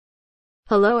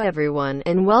Hello everyone,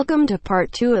 and welcome to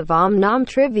part 2 of Om Nom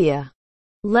Trivia.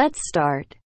 Let's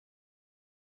start.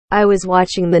 I was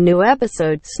watching the new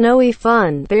episode, Snowy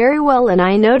Fun, very well, and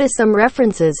I noticed some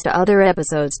references to other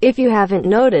episodes. If you haven't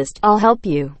noticed, I'll help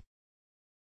you.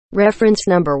 Reference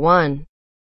number 1.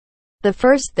 The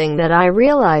first thing that I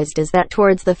realized is that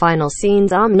towards the final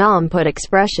scenes Om Nom put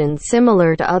expressions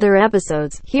similar to other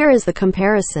episodes. Here is the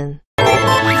comparison.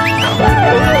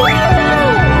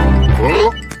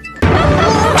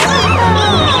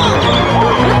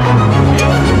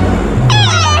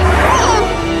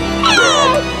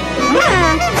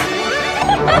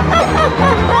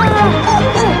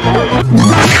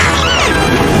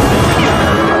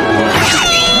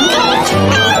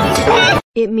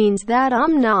 It means that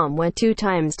Om Nom went 2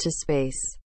 times to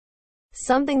space.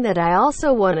 Something that I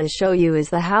also want to show you is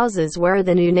the houses where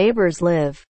the new neighbors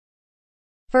live.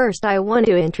 First, I want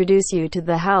to introduce you to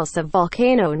the house of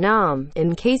Volcano Nom.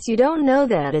 In case you don't know,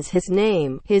 that is his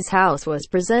name. His house was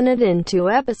presented in 2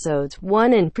 episodes,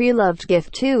 1 in Pre-Loved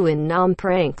Gift, 2 in Nom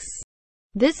Pranks.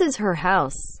 This is her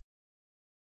house.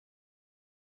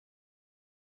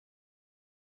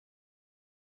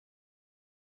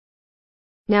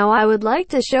 Now I would like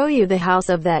to show you the house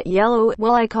of that yellow,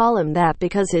 well, I call him that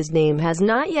because his name has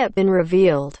not yet been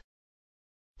revealed.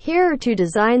 Here are 2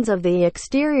 designs of the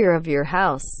exterior of your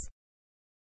house.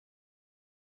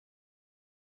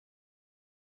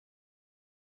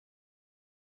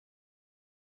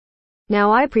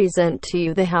 Now I present to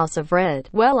you the house of Red.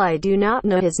 Well, I do not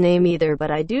know his name either, but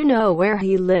I do know where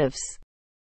he lives.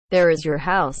 There is your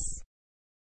house.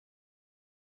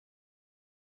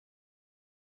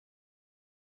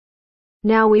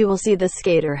 Now we will see the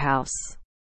Skater house.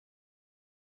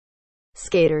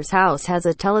 Skater's house has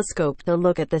a telescope to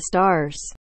look at the stars.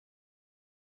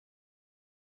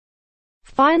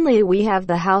 Finally, we have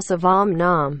the house of Om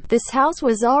Nom. This house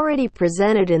was already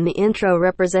presented in the intro,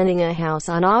 representing a house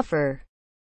on offer.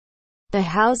 The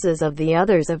houses of the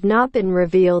others have not been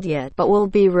revealed yet, but will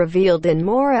be revealed in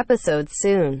more episodes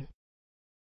soon.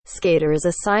 Skater is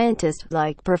a scientist,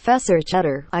 like Professor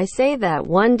Cheddar. I say that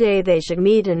one day they should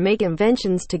meet and make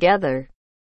inventions together.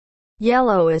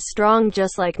 Yellow is strong,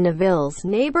 just like Neville's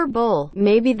neighbor Bull.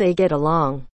 Maybe they get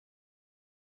along.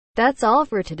 That's all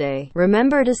for today.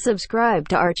 Remember to subscribe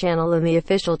to our channel and the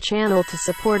official channel to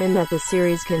support and that the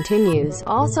series continues.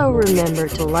 Also remember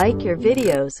to like your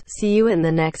videos. See you in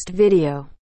the next video.